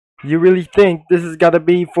You really think this is gotta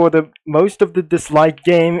be for the most of the disliked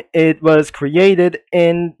game? It was created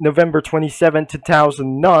in November 27,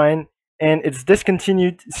 2009, and it's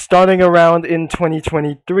discontinued starting around in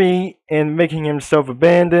 2023 and making himself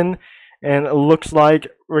abandoned. And it looks like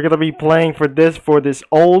we're gonna be playing for this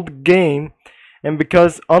old game. And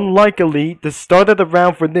because unlikely this started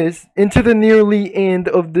around for this into the nearly end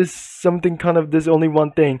of this something kind of this only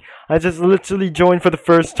one thing. I just literally joined for the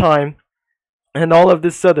first time, and all of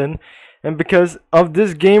this sudden, and because of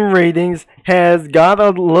this game ratings has got a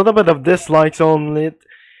little bit of dislikes on it,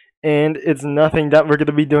 and it's nothing that we're going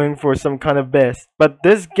to be doing for some kind of best. But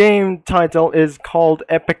this game title is called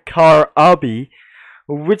Epic Car Obby,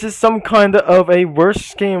 which is some kind of a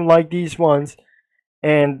worse game like these ones,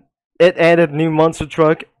 and it added new monster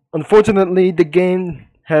truck. Unfortunately, the game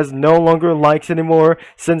has no longer likes anymore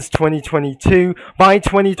since 2022. By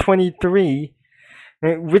 2023,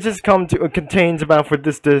 which has come to contains about for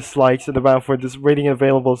this dislikes and about for this rating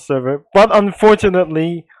available server. But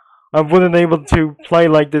unfortunately, I wasn't able to play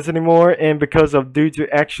like this anymore, and because of due to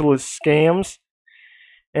actual scams,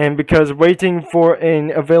 and because waiting for an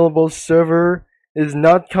available server is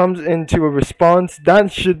not comes into a response,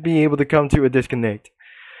 that should be able to come to a disconnect.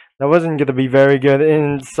 That wasn't going to be very good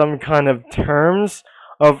in some kind of terms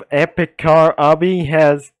of Epic Car Obby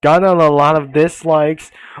has gotten a lot of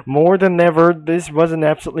dislikes more than ever. This wasn't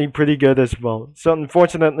absolutely pretty good as well. So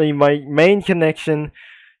unfortunately, my main connection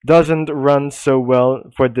doesn't run so well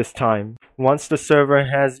for this time. Once the server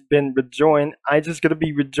has been rejoined, I just gotta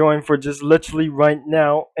be rejoined for just literally right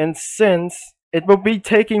now, and since it will be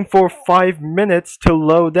taking for 5 minutes to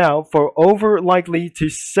load out for over likely to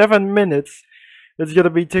 7 minutes, it's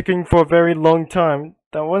gonna be taking for a very long time.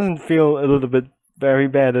 That wasn't feel a little bit very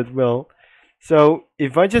bad as well. So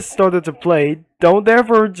if I just started to play, don't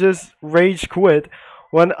ever just rage quit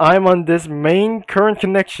when I'm on this main current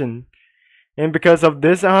connection. And because of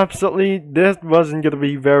this, absolutely, this wasn't gonna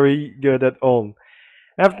be very good at all.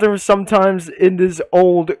 After sometimes in this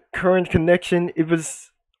old current connection, it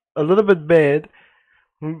was a little bit bad,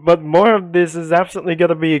 but more of this is absolutely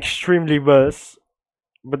gonna be extremely worse.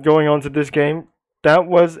 But going on to this game, that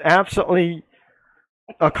was absolutely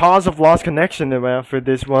a cause of lost connection about for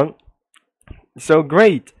this one. So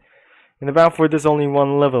great. And about for this only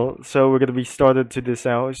one level, so we're gonna be started to this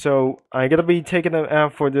out. So I gotta be taking it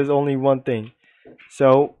out for this only one thing.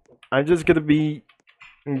 So I'm just gonna be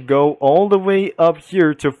go all the way up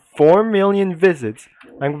here to 4 million visits.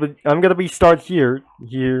 I'm gonna be start here,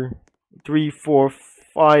 3, 4,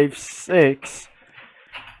 5, 6,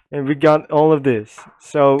 and we got all of this.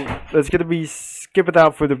 So let's gonna be skip it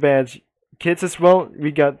out for the badge kits as well.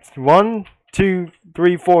 We got 1, 2,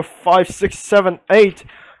 3, 4, 5, 6, 7, 8,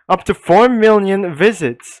 up to 4 million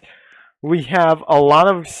visits. We have a lot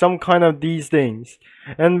of some kind of these things.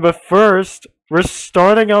 But first, we're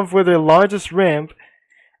starting off with the largest ramp.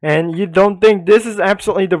 And you don't think this is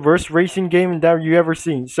absolutely the worst racing game that you ever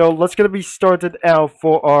seen. So let's gonna be started out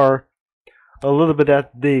for our a little bit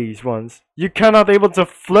at these ones. You cannot able to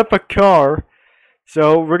flip a car.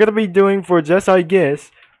 So we're gonna be doing for just I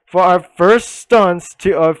guess for our first stunts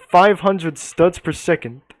to our 500 studs per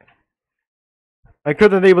second. I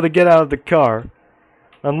couldn't able to get out of the car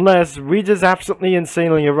unless we just absolutely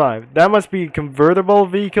insanely arrived. That must be a convertible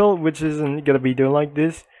vehicle, which isn't gonna be doing like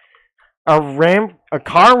this. A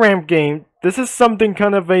car ramp game. This is something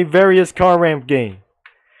kind of a various car ramp game,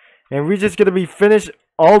 and we're just gonna be finished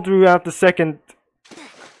all throughout the second.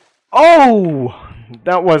 Oh,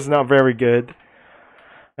 that was not very good.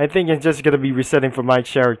 I think it's just gonna be resetting for my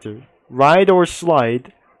character. Ride or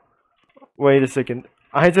slide. Wait a second.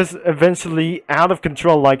 I just eventually out of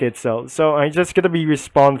control like itself. So I just gonna be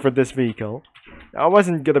respawn for this vehicle. I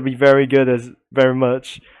wasn't gonna be very good as very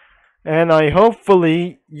much. And I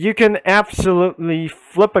hopefully you can absolutely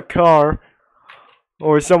flip a car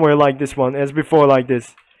or somewhere like this one as before like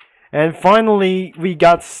this. And finally we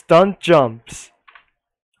got stunt jumps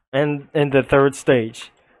and in the third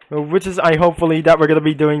stage, which is I hopefully that we're gonna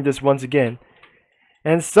be doing this once again.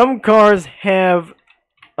 And some cars have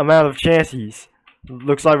amount of chassis.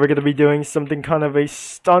 Looks like we're gonna be doing something kind of a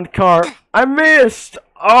stunt car. I missed.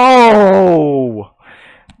 Oh,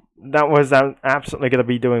 that was absolutely gonna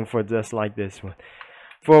be doing for just like this one.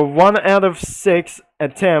 For 1 out of 6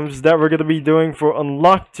 attempts that we're gonna be doing for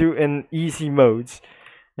unlock to in easy modes.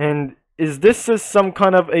 And is this just some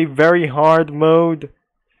kind of a very hard mode?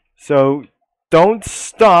 So don't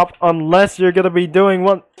stop unless you're gonna be doing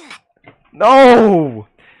one. No!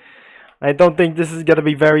 I don't think this is gonna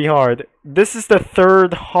be very hard. This is the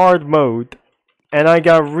 3rd hard mode. And I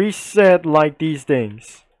got reset like these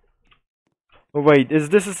things. Oh, wait, is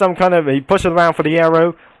this some kind of a push around for the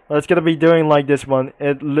arrow? let's gonna be doing like this one.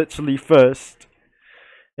 It literally first.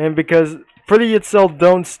 And because Pretty Itself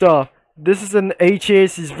don't stop. This is an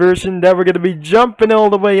HAC's version that we're gonna be jumping all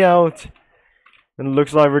the way out. And it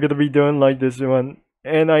looks like we're gonna be doing like this one.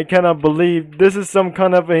 And I cannot believe this is some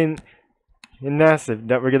kind of an massive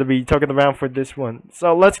that we're gonna be talking about for this one.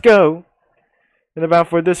 So let's go. And about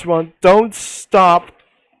for this one, don't stop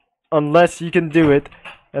unless you can do it.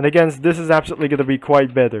 And again, this is absolutely gonna be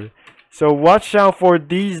quite better. So watch out for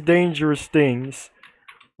these dangerous things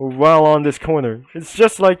while on this corner. It's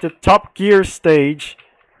just like the Top Gear stage,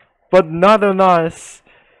 but not on us.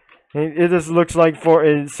 It just looks like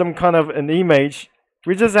for some kind of an image.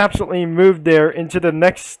 We just absolutely moved there into the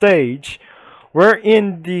next stage. We're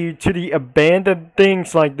in to the abandoned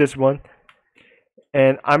things like this one.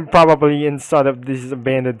 And I'm probably inside of this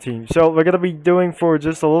abandoned team. So we're gonna be doing for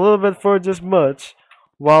just a little bit for just much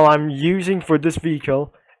while I'm using for this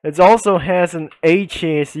vehicle. It also has an A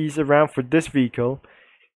chassis around for this vehicle.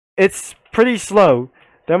 It's pretty slow.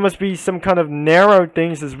 There must be some kind of narrow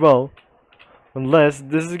things as well. Unless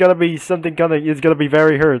this is gonna be something it's gonna be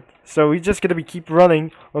very hurt. So we're just gonna be keep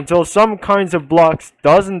running until some kinds of blocks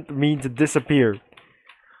doesn't mean to disappear.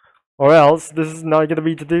 Or else this is not gonna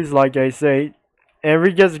be to do like I say. And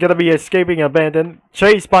we're just gonna be escaping abandoned,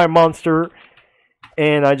 chased by a monster,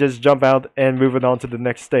 and I just jump out and move it on to the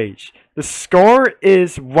next stage. The score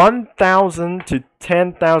is 1,000 to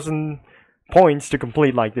 10,000 points to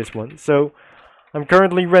complete like this one. So I'm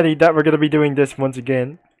currently ready that we're gonna be doing this once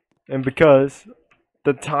again. And because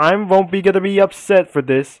the time won't be gonna be upset for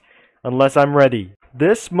this unless I'm ready.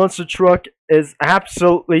 This monster truck is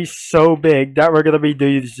absolutely so big that we're gonna be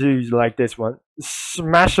doing like this one.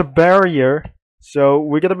 Smash a barrier. So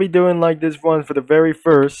we're gonna be doing like this one for the very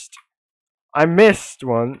first. I missed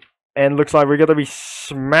one and looks like we're gonna be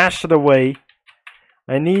smashed away.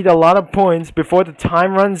 I need a lot of points before the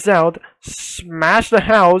time runs out. Smash the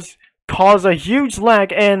house, cause a huge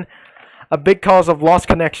lag and a big cause of lost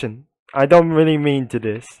connection. I don't really mean to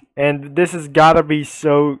this. And this has gotta be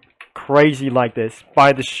so crazy like this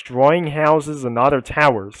by destroying houses and other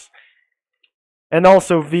towers. And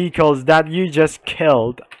also vehicles that you just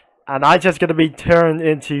killed. And I just gonna be turned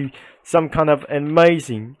into some kind of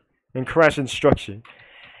amazing and crash instruction.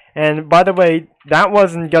 And by the way, that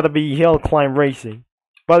wasn't gonna be hill climb racing.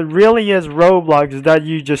 But really is Roblox that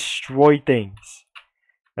you destroy things.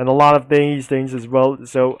 And a lot of these things as well.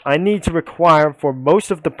 So I need to require for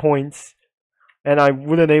most of the points. And I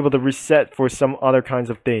wouldn't able to reset for some other kinds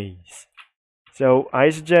of things. So I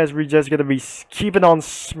suggest we're just gonna be keeping on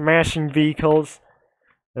smashing vehicles.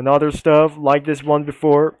 And other stuff like this one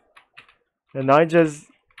before. And I just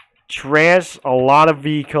trash a lot of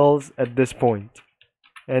vehicles at this point.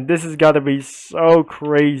 And this has got to be so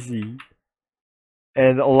crazy.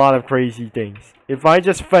 And a lot of crazy things. If I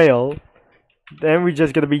just fail, then we're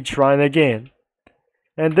just going to be trying again.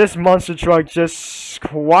 And this monster truck just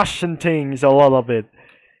squashing things a little bit.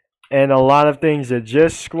 And a lot of things that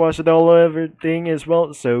just squash it all everything as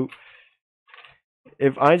well. So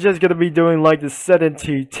if I just going to be doing like the 7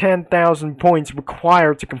 to 10,000 points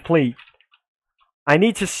required to complete, I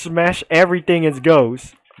need to smash everything as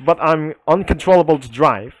goes, but I'm uncontrollable to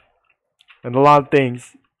drive. And a lot of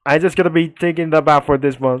things. I just gotta be thinking about for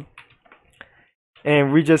this one.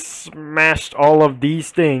 And we just smashed all of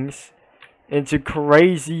these things into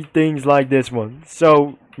crazy things like this one.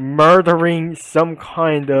 So, murdering some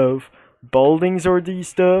kind of buildings or these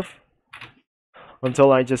stuff.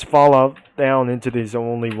 Until I just fall off down into this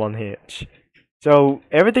only one hitch. So,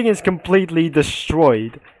 everything is completely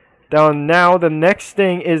destroyed. Now the next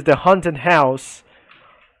thing is the haunted house.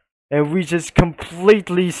 And we just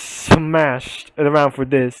completely smashed it around for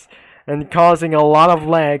this. And causing a lot of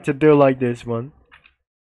lag to do like this one.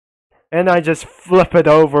 And I just flip it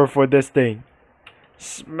over for this thing.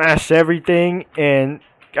 Smash everything and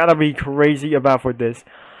gotta be crazy about for this.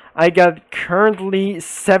 I got currently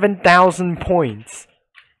 7,000 points.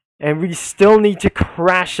 And we still need to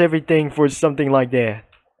crash everything for something like that.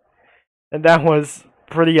 And that was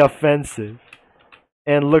pretty offensive.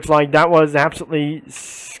 And looks like that was absolutely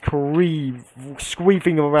squeezing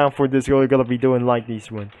around for this. We're gonna be doing like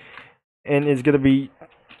this one. And it's gonna be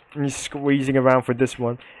squeezing around for this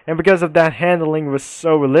one. And because of that, handling was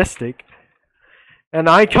so realistic. And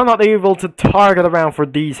I cannot able to target around for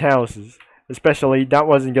these houses. Especially, that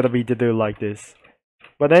wasn't gonna be to do like this.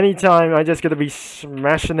 But anytime, I just gonna be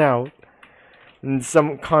smashing out. In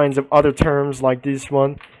some kinds of other terms like this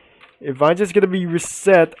one. If I just gonna be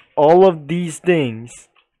reset all of these things,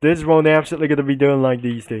 this won't absolutely gonna be doing like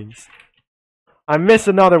these things. I missed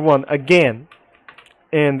another one again.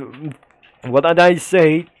 And what did I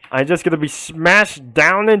say? I just gonna be smashed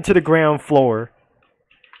down into the ground floor.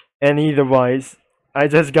 And otherwise, I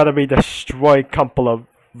just gotta be destroy a couple of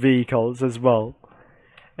vehicles as well.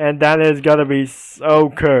 And that is gonna be so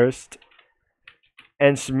cursed.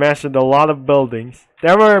 And smashing a lot of buildings.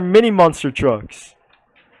 There were mini monster trucks.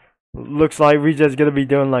 Looks like we just gonna be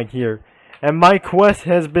doing like here. And my quest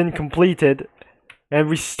has been completed. And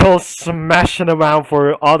we still smashing around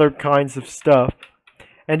for other kinds of stuff.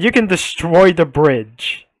 And you can destroy the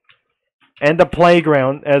bridge. And the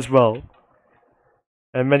playground as well.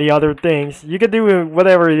 And many other things. You can do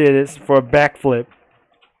whatever it is for a backflip.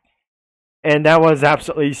 And that was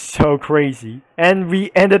absolutely so crazy. And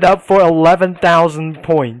we ended up for 11,000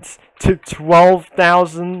 points to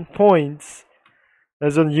 12,000 points.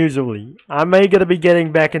 As unusually. I may gonna be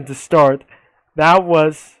getting back into start. That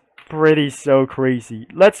was pretty so crazy.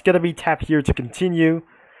 Let's gonna be tap here to continue.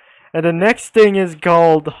 And the next thing is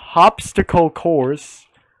called obstacle course.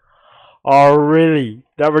 Oh really?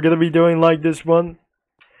 That we're gonna be doing like this one?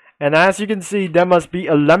 And as you can see, there must be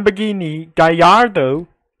a Lamborghini Gallardo.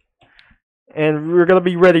 And we're gonna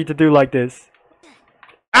be ready to do like this.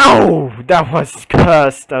 Ow! That was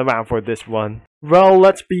cursed around for this one. Well,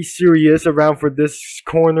 let's be serious around for this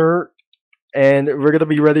corner. And we're gonna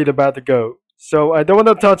be ready to about to go. So I don't want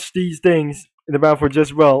to touch these things in about for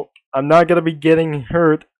just well. I'm not gonna be getting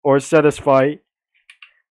hurt or satisfied.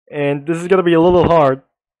 And this is gonna be a little hard.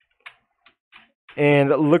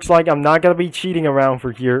 And it looks like I'm not gonna be cheating around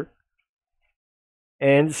for here.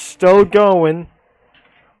 And still going.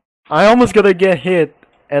 I almost gonna get hit.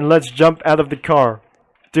 And let's jump out of the car.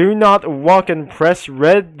 Do not walk and press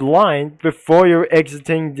red line before you're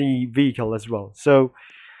exiting the vehicle as well. So,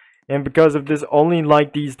 and because of this, only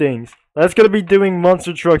like these things. That's gonna be doing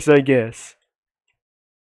monster trucks, I guess.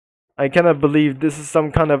 I cannot believe this is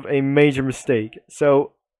some kind of a major mistake.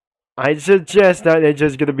 So, I suggest that they're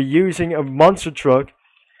just gonna be using a monster truck,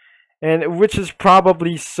 and which is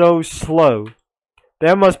probably so slow.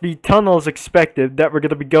 There must be tunnels expected that we're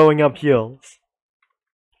gonna be going up hills.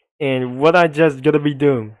 And what I just gonna be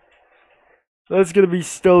doing. Let's gonna be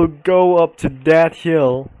still go up to that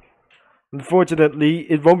hill. Unfortunately,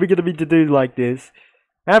 it won't be gonna be to do like this.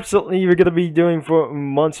 Absolutely, we're gonna be doing for a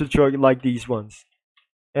monster truck like these ones.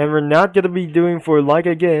 And we're not gonna be doing for, like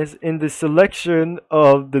I guess, in the selection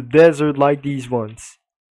of the desert like these ones.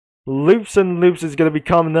 Loops and loops is gonna be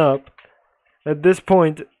coming up. At this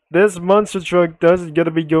point, this monster truck doesn't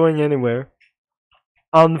gonna be going anywhere.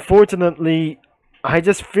 Unfortunately, I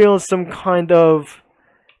just feel some kind of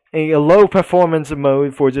a low performance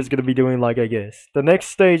mode for just gonna be doing like I guess. The next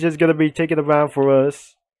stage is gonna be taken around for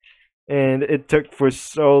us. And it took for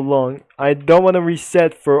so long. I don't want to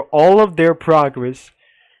reset for all of their progress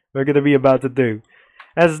we're gonna be about to do.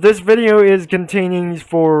 As this video is containing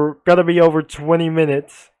for gonna be over 20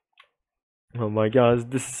 minutes. Oh my gosh,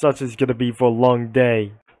 this is gonna be for a long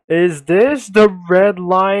day. Is this the red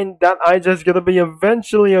line that I just gonna be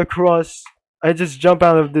eventually across? I just jump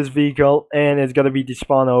out of this vehicle and it's gonna be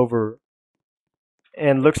despawn over.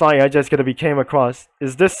 And looks like I just gonna be came across.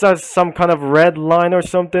 Is this some kind of red line or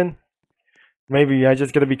something? Maybe I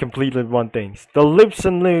just gonna be completely one things. The loops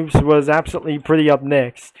and loops was absolutely pretty up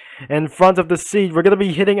next. In front of the seat, we're gonna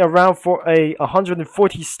be hitting around for a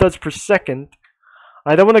 140 studs per second.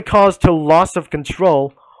 I don't want to cause to loss of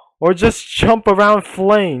control or just jump around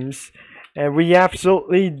flames. And we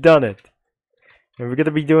absolutely done it. And we're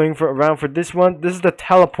gonna be doing for around for this one. This is the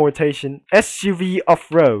teleportation SUV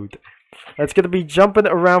off-road. That's gonna be jumping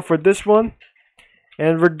around for this one.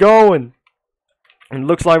 And we're going. And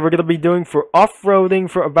looks like we're gonna be doing for off-roading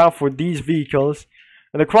for about for these vehicles.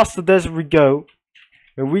 And across the desert we go.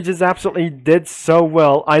 And we just absolutely did so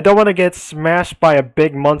well. I don't want to get smashed by a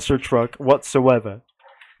big monster truck whatsoever.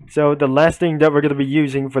 So the last thing that we're gonna be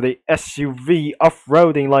using for the SUV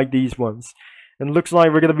off-roading like these ones. And looks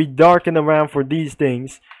like we're gonna be darking around for these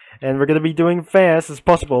things. And we're gonna be doing fast as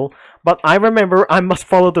possible. But I remember I must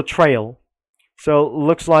follow the trail. So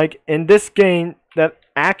looks like in this game that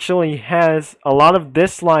actually has a lot of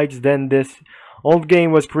dislikes than this old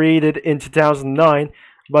game was created in 2009.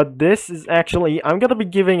 But this is actually, I'm gonna be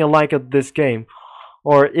giving a like of this game.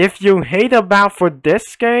 Or if you hate about for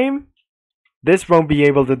this game, this won't be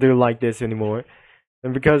able to do like this anymore.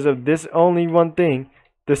 And because of this only one thing,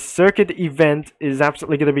 the circuit event is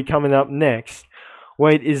absolutely gonna be coming up next.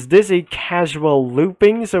 Wait, is this a casual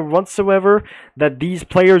loopings or whatsoever that these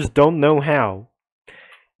players don't know how?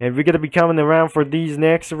 And we're gonna be coming around for these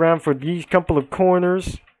next, around for these couple of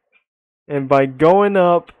corners. And by going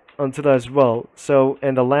up onto that as well. So,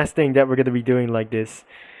 and the last thing that we're gonna be doing like this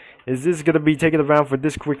is this gonna be taken around for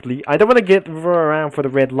this quickly. I don't want to get around for the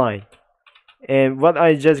red line. And what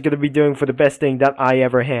I just gonna be doing for the best thing that I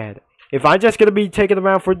ever had. If I just gonna be taking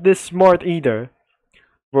around for this smart eater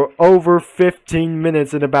for over 15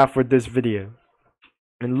 minutes in about for this video.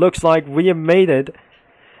 It looks like we have made it.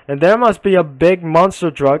 And there must be a big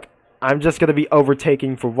monster truck. I'm just gonna be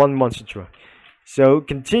overtaking for one monster truck. So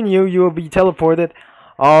continue, you will be teleported.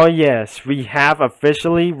 Oh yes, we have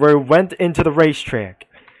officially went into the racetrack.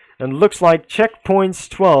 And looks like checkpoints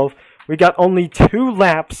 12. We got only 2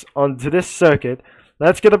 laps onto this circuit.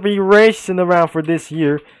 That's gonna be racing around for this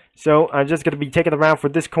year. So I'm just gonna be taking around for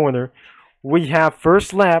this corner. We have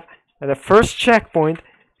first lap and the first checkpoint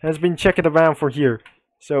has been checking around for here.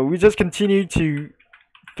 So we just continue to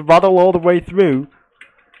throttle all the way through.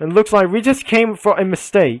 And looks like we just came for a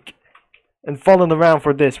mistake and fallen around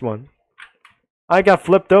for this one. I got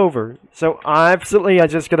flipped over. So I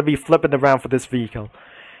just gonna be flipping around for this vehicle.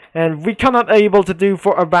 And we cannot able to do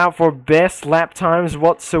for best lap times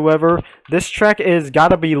whatsoever. This track is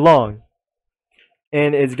gotta be long.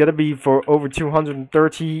 And it's gonna be for over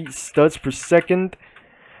 230 studs per second.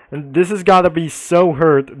 And this has gotta be so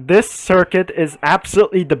hurt. This circuit is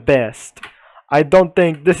absolutely the best. I don't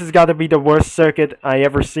think this has gotta be the worst circuit I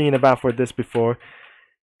ever seen about for this before.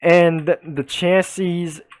 And the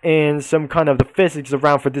chassis and some kind of the physics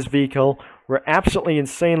around for this vehicle were absolutely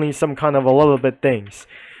insanely some kind of a little bit things.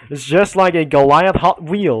 It's just like a Goliath Hot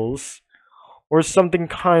Wheels or something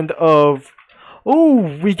kind of...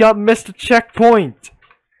 Ooh, we got missed a checkpoint.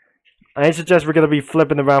 I suggest we're gonna be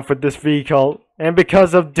flipping around for this vehicle, and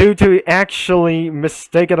due to actually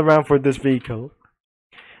mistaken around for this vehicle,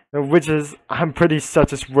 which is I'm pretty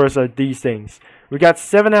such as worse at these things. We got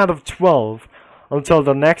 7 out of 12 until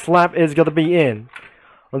the next lap is gonna be in.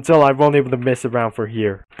 Until I won't able to miss around for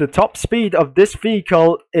here. The top speed of this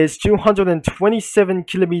vehicle is 227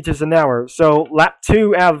 kilometers an hour. So lap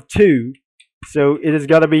 2 out of 2. So it is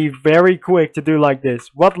gonna be very quick to do like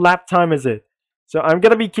this. What lap time is it? So I'm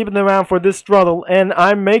gonna be keeping around for this throttle, and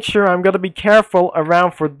I make sure I'm gonna be careful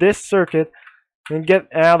around for this circuit and get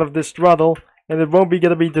out of this throttle. And it won't be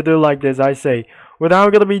gonna be to do like this, I say.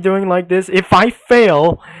 Without gonna be doing like this, if I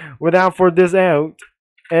fail without for this out,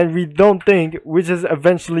 and we don't think we just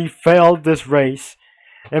eventually failed this race,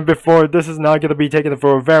 and before this is not gonna be taken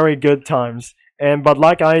for very good times. But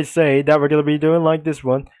like I say, that we're gonna be doing like this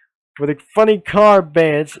one with a funny car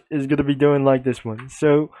badge is gonna be doing like this one.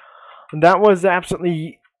 So that was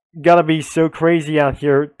absolutely gotta be so crazy out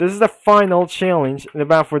here. This is the final challenge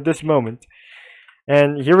about for this moment.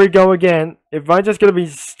 And here we go again. If I just gonna be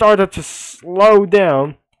started to slow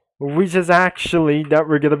down, we just actually that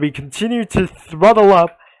we're gonna be continue to throttle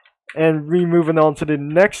up and moving on to the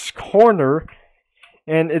next corner,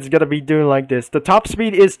 and it's gonna be doing like this. The top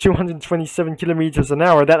speed is 227 kilometers an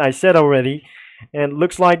hour, that I said already, and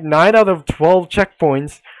looks like 9 out of 12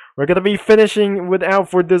 checkpoints we're gonna be finishing without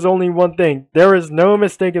for this only one thing. There is no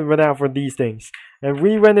mistake without for these things. And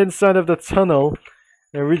we went inside of the tunnel,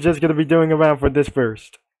 and we're just gonna be doing around for this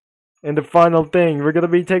first. And the final thing, we're gonna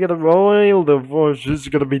be taking the royal divorce,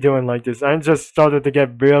 just gonna be doing like this. I just started to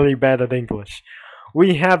get really bad at English.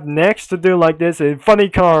 We have next to do like this a funny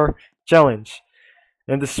car challenge.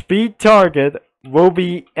 And the speed target will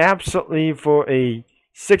be absolutely for a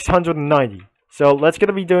 690. So let's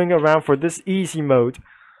gonna be doing around for this easy mode.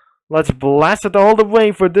 Let's blast it all the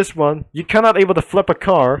way for this one. You cannot able to flip a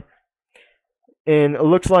car. And it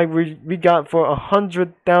looks like we got for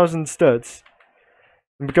 100,000 studs.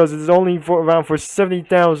 Because it's only for around for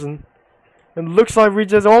 70,000. It looks like we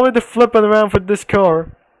just already flipping around for this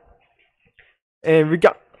car. And we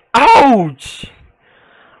got... Ouch!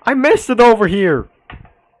 I missed it over here.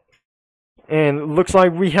 And it looks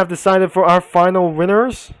like we have decided for our final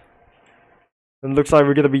winners. And it looks like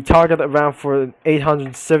we're going to be targeted around for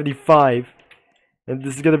 875. And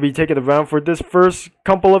this is going to be taken around for this first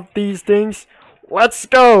couple of these things. Let's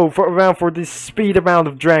go for around for this speed amount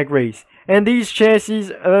of drag race. And these chassis,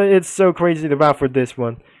 it's so crazy about for this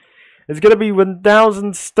one. It's going to be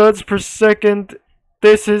 1,000 studs per second.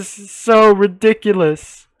 This is so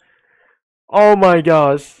ridiculous. Oh my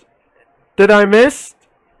gosh. Did I miss?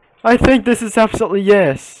 I think this is absolutely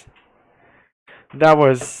yes. That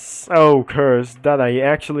was so cursed that I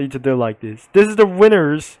actually to do like this. This is the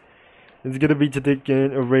winners. It's gonna be to take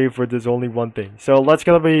an array for this only one thing. So let's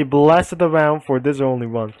gonna be blasted around for this only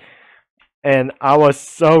one. And I was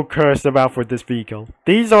so cursed about for this vehicle.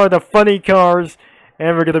 These are the funny cars,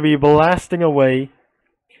 and we're gonna be blasting away.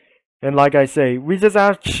 And like I say, we just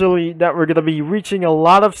actually that we're gonna be reaching a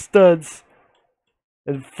lot of studs.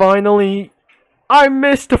 And finally, I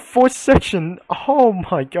missed the fourth section. Oh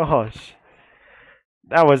my gosh.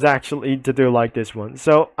 That was actually to do like this one.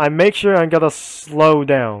 So I make sure I'm gonna slow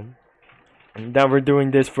down. that we're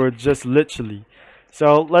doing this for just literally.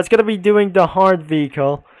 So let's gonna be doing the hard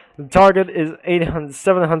vehicle. The target is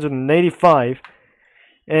 785,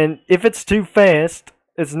 and if it's too fast,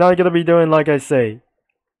 it's not gonna be doing like I say,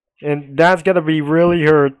 and that's gonna be really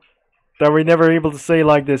hurt that we're never able to say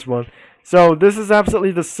like this one. So this is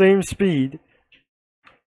absolutely the same speed,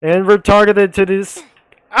 and we're targeted to this.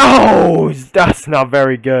 Oh, that's not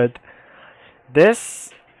very good.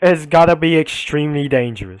 This has gotta be extremely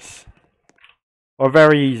dangerous. Or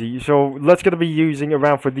very easy. So let's gonna be using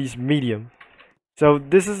around for these medium. So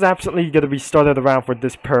this is absolutely gonna be started around for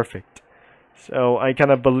this perfect. So I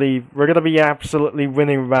kind of believe we're gonna be absolutely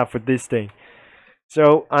winning around for this thing.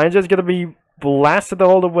 So I'm just gonna be blasted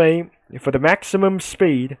all the way for the maximum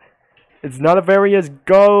speed. It's not a very as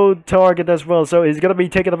good target as well, so it's gonna be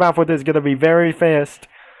taking around for this. Gonna be very fast.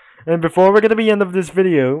 And before we're gonna be end of this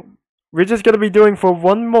video, we're just gonna be doing for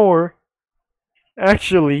one more.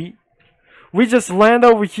 Actually, we just land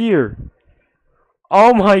over here.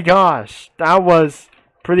 Oh my gosh, that was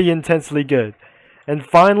pretty intensely good. And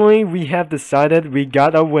finally, we have decided we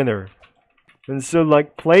got a winner. And so,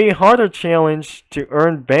 like, play harder challenge to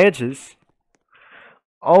earn badges.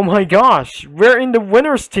 Oh my gosh, we're in the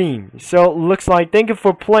winners team. So, looks like thank you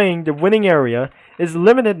for playing. The winning area is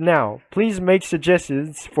limited now. Please make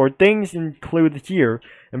suggestions for things included here,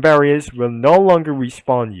 and barriers will no longer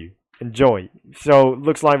respawn you. Enjoy. So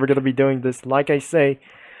looks like we're gonna be doing this. Like I say,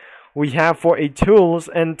 we have for a tools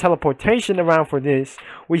and teleportation around for this.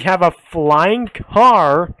 We have a flying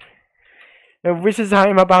car, and which is how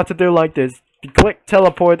I'm about to do like this. The click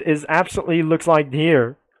teleport is absolutely looks like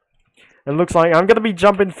here, and looks like I'm gonna be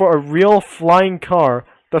jumping for a real flying car.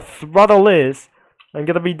 The throttle is I'm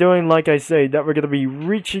gonna be doing like I say that we're gonna be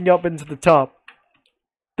reaching up into the top.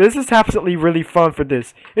 This is absolutely really fun for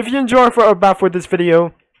this. If you enjoy for this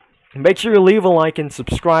video, make sure you leave a like and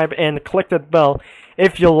subscribe and click that bell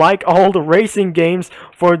if you like all the racing games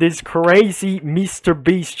for this crazy Mr.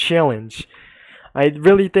 Beast challenge. I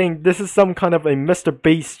really think this is some kind of a Mr.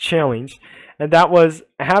 Beast challenge, and that was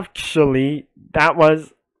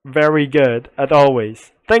very good as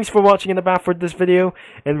always. Thanks for watching in about for this video,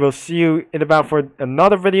 and we'll see you in about for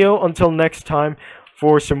another video. Until next time,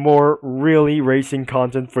 for some more really racing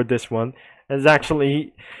content for this one.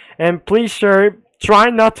 And please share.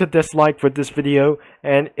 Try not to dislike for this video,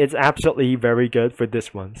 and it's absolutely very good for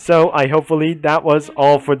this one. So hopefully that was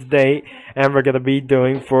all for today, and we're gonna be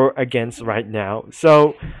doing for against right now.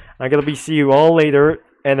 So I'm gonna be see you all later,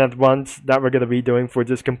 and at once that we're gonna be doing for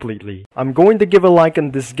this completely. I'm going to give a like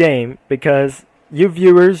on this game because you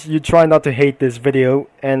viewers, you try not to hate this video,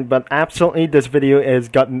 but absolutely this video has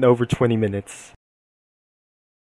gotten over 20 minutes.